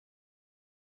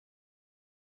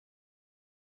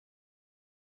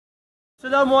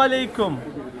Assalamu alaikum.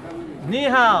 Ni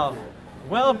hao.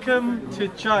 Welcome to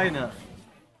China.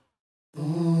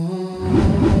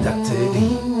 Dr.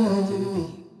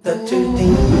 Deen, Dr.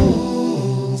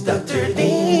 Deens, Dr.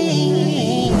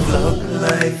 Deens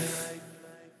VlogLife.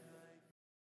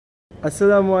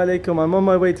 Assalamu alaikum. I'm on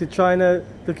my way to China.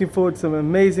 Looking forward to some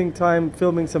amazing time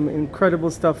filming some incredible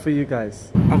stuff for you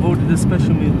guys. I've ordered a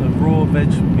special meal, a raw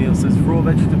veg meal. So it's raw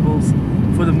vegetables,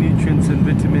 full of nutrients and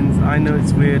vitamins. I know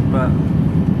it's weird, but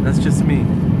that's just me.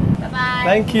 Bye-bye.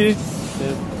 Thank you.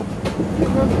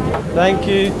 Thank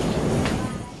you.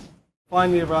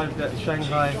 Finally arrived at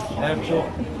Shanghai airport.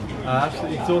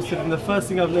 Absolutely exhausted, and the first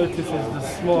thing I've noticed is the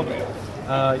smog.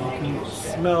 You can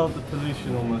smell the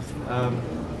pollution almost.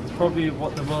 It's probably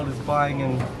what the world is buying,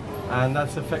 and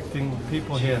that's affecting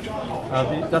people here.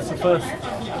 That's the first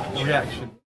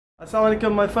reaction. Assalamu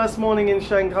alaikum. My first morning in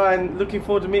Shanghai, and looking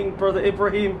forward to meeting brother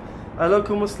Ibrahim, a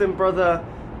local Muslim brother,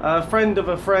 a friend of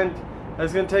a friend,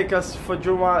 who's going to take us for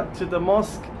Jumu'ah to the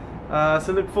mosque.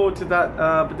 So look forward to that.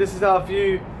 But this is our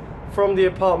view from the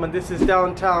apartment. This is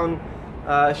downtown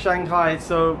Shanghai,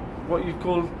 so what you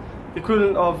call the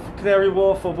equivalent of Canary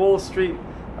Wharf or Wall Street.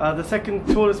 The second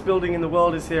tallest building in the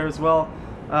world is here as well.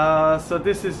 So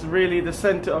this is really the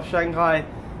center of Shanghai,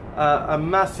 a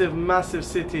massive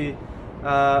city,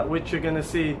 which you're going to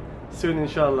see soon,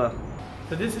 inshallah.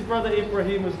 So this is brother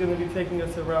Ibrahim, who's going to be taking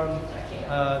us around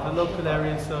the local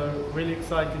area, so really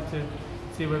excited to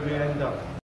see where we end up.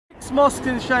 Mosques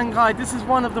in Shanghai, this is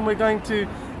one of them we're going to,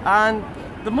 and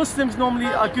the Muslims normally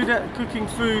are good at cooking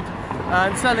food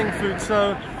and selling food,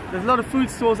 so there's a lot of food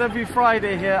stores every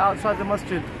Friday here outside the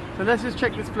masjid. So let's just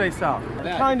check this place out.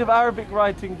 Kind of Arabic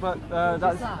writing, but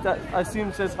that I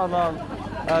assume says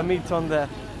halal meat on there.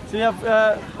 So you have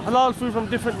halal food from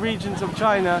different regions of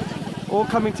China, all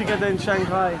coming together in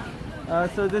Shanghai.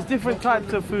 So there's different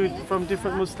types of food from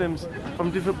different Muslims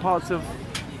from different parts of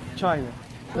China.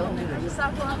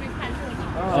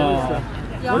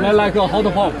 like a hot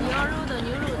pot.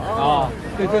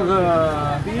 对这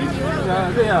个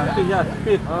对呀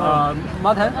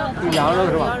麻藤羊肉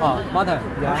是吧？麻藤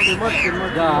羊。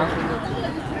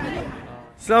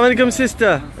Assalamu alaikum,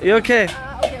 sister. Are you okay?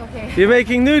 Okay. You're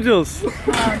making noodles.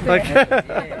 Okay.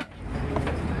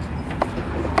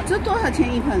 这多少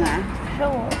钱一盆啊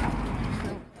？15。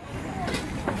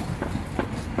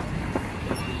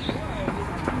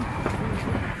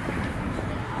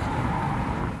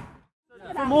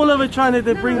 From all over China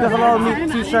they bring the halal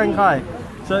meat to Shanghai,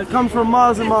 so it comes from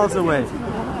miles and miles away.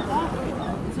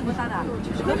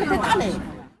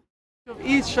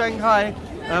 East Shanghai,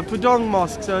 Pudong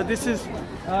Mosque, so this is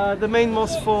the main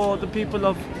mosque for the people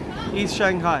of East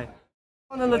Shanghai.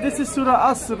 This is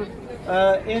Surah Asr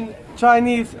in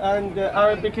Chinese and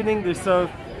Arabic and English, so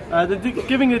they're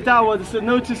giving a dawah. There's a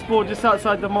notice board just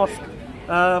outside the mosque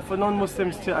for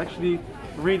non-Muslims to actually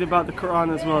read about the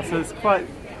Quran as well, so it's quite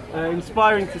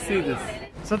inspiring to see this.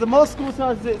 So the mosque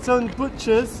also has its own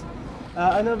butchers,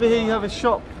 and over here you have a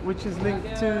shop which is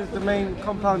linked to the main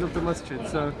compound of the masjid.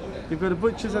 So you've got a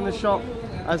butcher's and a shop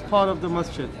as part of the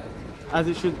masjid, as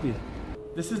it should be.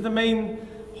 This is the main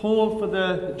hall for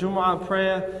the Jumu'ah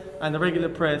prayer and the regular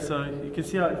prayer, so you can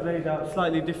see how it's laid out,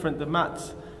 slightly different. The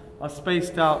mats are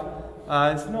spaced out.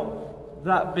 It's not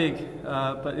that big,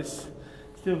 but it's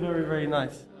still very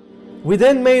nice. We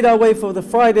then made our way for the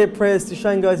Friday prayers to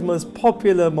Shanghai's most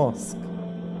popular mosque.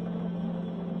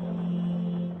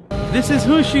 This is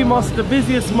Hushi Mosque, the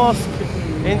busiest mosque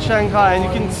in Shanghai, and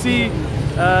you can see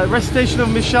recitation of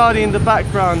Mishari in the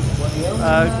background.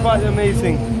 Quite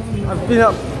amazing. I've been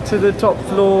up to the top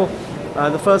floor,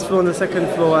 the first floor and the second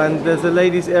floor, and there's a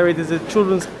ladies area, there's a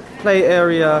children's play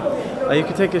area, you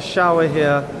can take a shower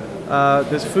here,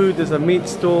 there's food, there's a meat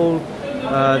stall,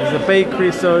 there's a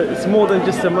bakery, so it's more than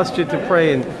just a masjid to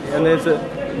pray in. And there's a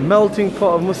melting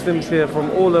pot of Muslims here from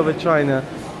all over China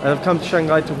and have come to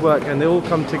Shanghai to work, and they all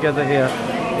come together here.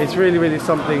 It's really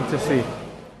something to see.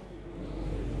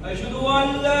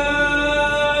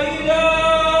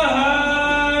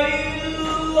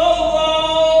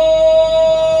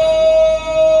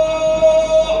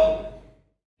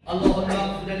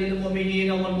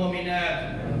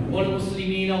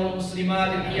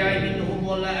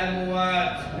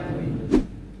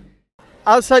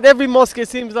 Outside every mosque it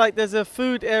seems like there's a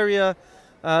food area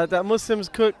that Muslims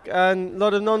cook, and a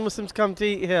lot of non-Muslims come to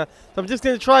eat here. So I'm just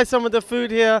going to try some of the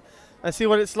food here and see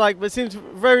what it's like. But it seems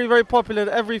very popular.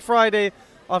 Every Friday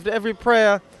after every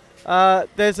prayer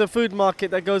there's a food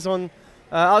market that goes on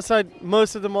outside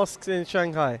most of the mosques in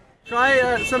Shanghai.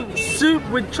 Try some soup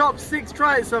with chopsticks.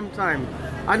 Try it sometime.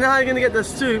 I know how you're going to get the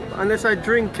soup unless I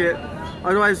drink it.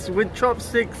 Otherwise with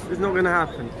chopsticks it's not going to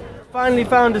happen. Finally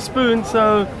found a spoon,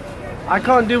 so I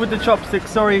can't do with the chopsticks,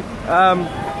 sorry. I'm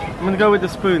gonna go with the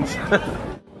spoons.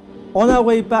 On our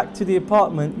way back to the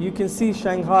apartment, you can see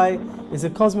Shanghai is a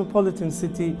cosmopolitan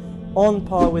city on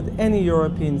par with any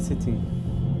European city.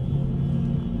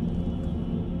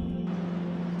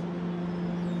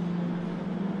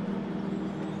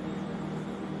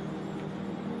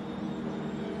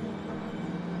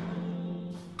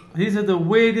 These are the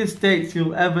weirdest dates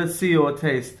you'll ever see or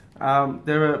taste.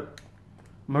 They're a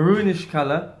maroonish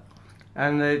color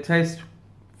and they taste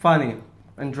funny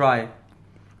and dry.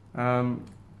 You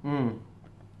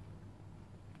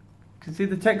can see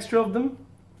the texture of them?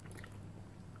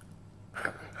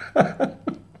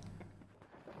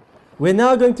 We're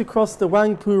now going to cross the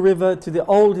Wangpu River to the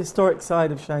old historic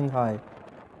side of Shanghai.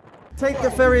 Take the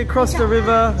ferry across the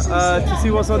river to see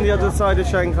what's on the other side of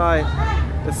Shanghai.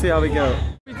 Let's see how we go.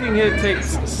 Everything here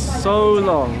takes so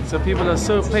long, so people are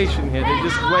so patient here. They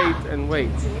just wait and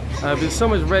wait. There's so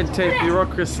much red tape,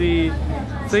 bureaucracy.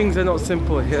 Things are not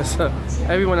simple here, so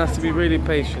everyone has to be really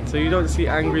patient. So you don't see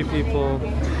angry people.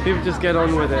 People just get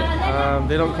on with it.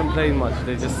 They don't complain much.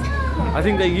 They just, I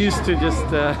think they're used to just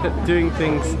doing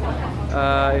things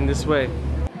in this way.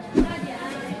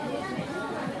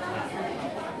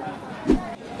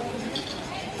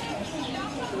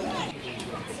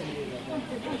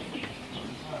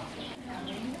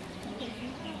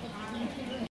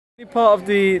 Part of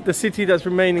the city that's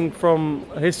remaining from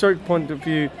a historic point of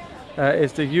view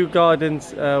is the Yew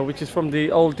Gardens, which is from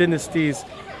the old dynasties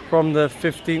from the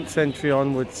 15th century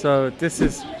onwards. So this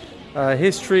is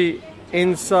history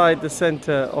inside the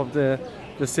center of the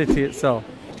city itself.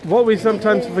 What we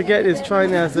sometimes forget is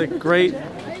China has a great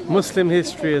Muslim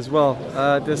history as well.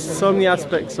 There's so many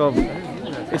aspects of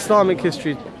Islamic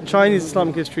history, Chinese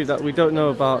Islamic history, that we don't know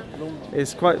about.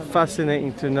 It's quite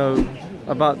fascinating to know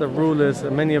about the rulers,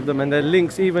 many of them, and their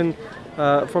links even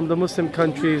from the Muslim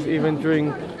countries. Even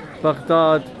during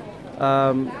Baghdad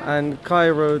and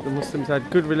Cairo, the Muslims had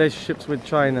good relationships with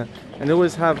China, and they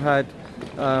always have had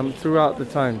throughout the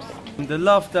times. And the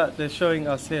love that they're showing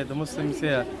us here, the Muslims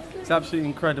here, is absolutely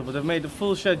incredible. They've made a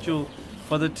full schedule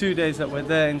for the 2 days that we're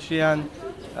there in Xi'an,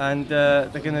 and they're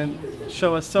going to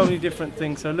show us so many different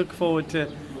things. So look forward to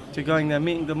going there,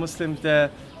 meeting the Muslims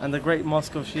there and the great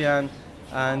mosque of Xi'an.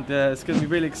 And it's going to be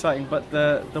really exciting. But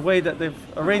the way that they've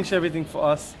arranged everything for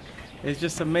us is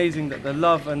just amazing. That the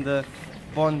love and the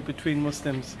bond between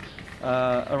Muslims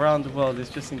around the world is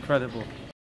just incredible. If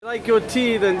you like your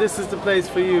tea, then this is the place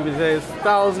for you, because there's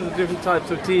thousands of different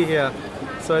types of tea here.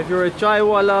 So if you're a chai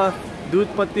wala,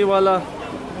 doodh patti wala,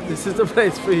 this is the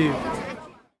place for you.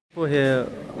 People here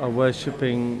are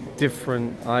worshipping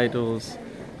different idols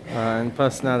and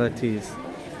personalities.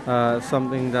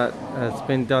 Something that has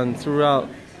been done throughout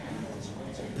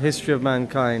the history of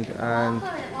mankind, and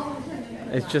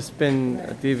it's just been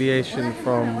a deviation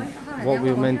from what we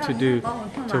were meant to do,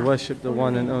 to worship the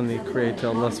one and only Creator,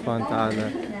 Allah subhanahu wa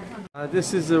ta'ala.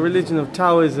 This is a religion of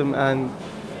Taoism, and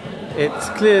it's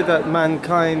clear that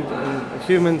mankind and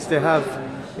humans, they have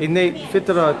innate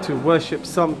fitrah to worship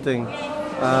something,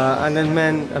 and then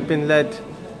men have been led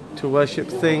to worship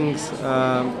things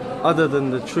other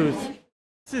than the truth.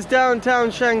 This is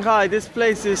downtown Shanghai. This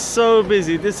place is so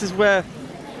busy. This is where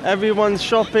everyone's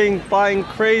shopping, buying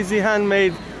crazy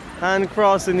handmade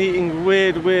handcrafts and eating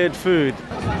weird food.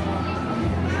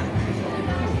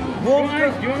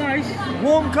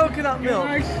 Warm coconut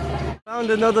milk.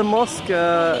 Found another mosque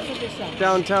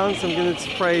downtown, so I'm going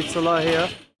to pray Salah here.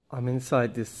 I'm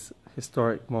inside this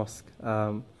historic mosque.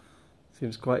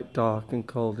 Seems quite dark and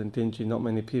cold and dingy, not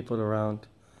many people around.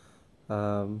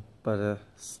 But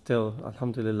still,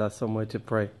 alhamdulillah, somewhere to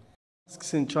pray.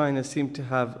 Mosques in China seem to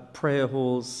have prayer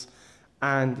halls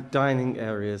and dining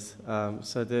areas,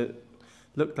 so they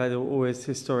look like they were always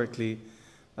historically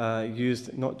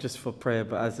used not just for prayer,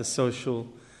 but as a social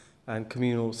and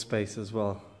communal space as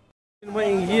well. I've been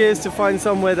waiting years to find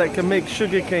somewhere that can make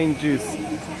sugarcane juice,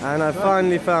 and I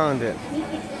finally found it.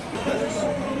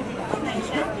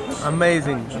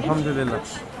 Amazing, alhamdulillah.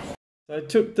 I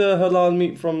took the halal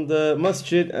meat from the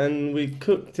masjid and we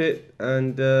cooked it,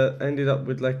 and ended up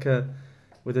with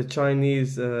with a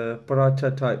Chinese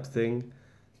paratha type thing,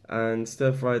 and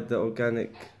stir fried the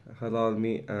organic halal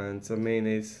meat and some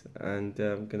mayonnaise, and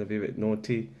I'm gonna be a bit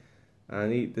naughty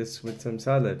and eat this with some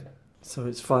salad. So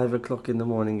it's 5 o'clock in the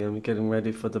morning and we're getting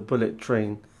ready for the bullet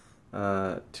train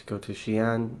to go to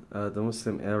Xi'an, the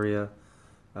Muslim area.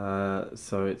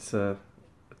 So it's a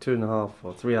 2.5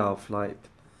 or 3 hour flight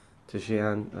to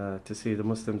Xi'an to see the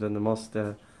Muslims and the mosque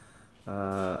there.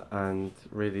 and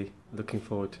really looking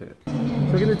forward to it. So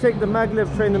we're going to take the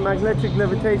maglev train, the magnetic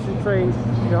levitation train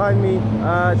behind me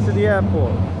to the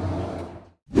airport.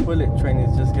 Bullet train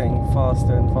is just getting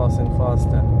faster and faster and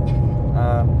faster.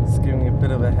 It's giving me a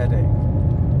bit of a headache.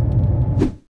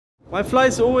 My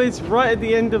flight's always right at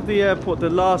the end of the airport, the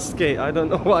last gate. I don't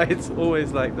know why it's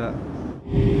always like that.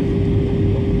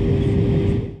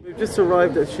 We've just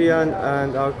arrived at Xi'an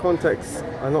and our contacts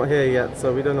are not here yet,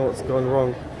 so we don't know what's gone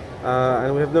wrong.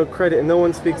 And we have no credit and no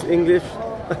one speaks English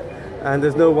and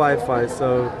there's no Wi-Fi,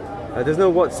 so there's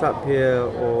no WhatsApp here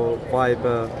or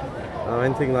Viber or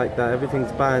anything like that.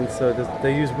 Everything's banned, so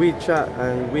they use WeChat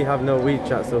and we have no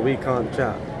WeChat, so we can't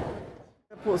chat.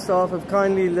 Airport staff have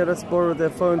kindly let us borrow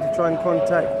their phone to try and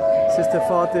contact Sister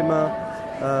Fatima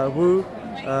Wu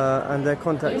and their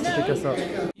contacts to pick us up.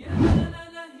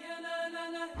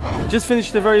 Just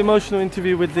finished a very emotional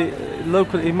interview with the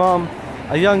local Imam,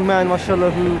 a young man, mashallah,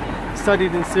 who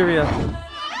studied in Syria.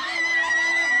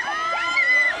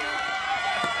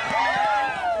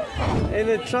 In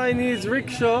a Chinese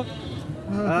rickshaw,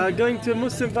 going to a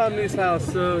Muslim family's house,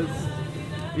 so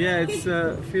it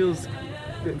feels a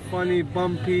bit funny,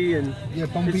 bumpy, and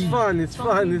it's fun, it's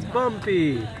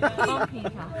bumpy.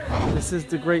 This is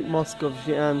the great mosque of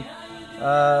Xi'an,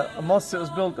 a mosque that was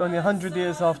built only 100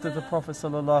 years after the Prophet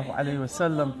sallallahu alaihi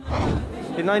wasallam.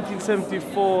 In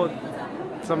 1974,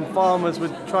 some farmers were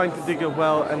trying to dig a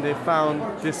well and they found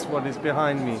this one is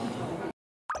behind me.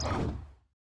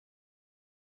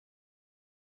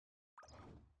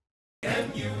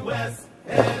 M-U-S-L-I-M.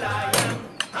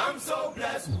 I'm so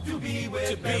blessed to be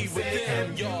with them. Say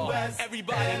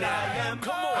M-U-S-L-I-M.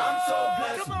 I'm so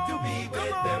blessed to be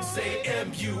with them. Say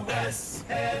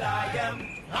M-U-S-L-I-M.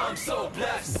 I'm so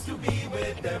blessed to be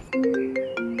with them.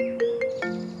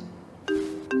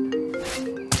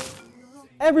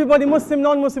 Everybody, Muslim,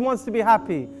 non-Muslim, wants to be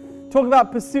happy. Talk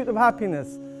about pursuit of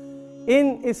happiness.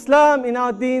 In Islam, in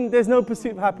our Deen, there's no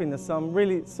pursuit of happiness. So I'm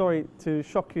really sorry to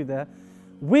shock you there.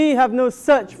 We have no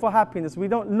search for happiness. We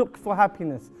don't look for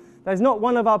happiness. That is not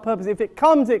one of our purposes. If it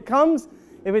comes, it comes.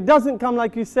 If it doesn't come,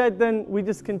 like you said, then we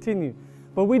just continue.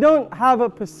 But we don't have a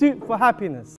pursuit for happiness.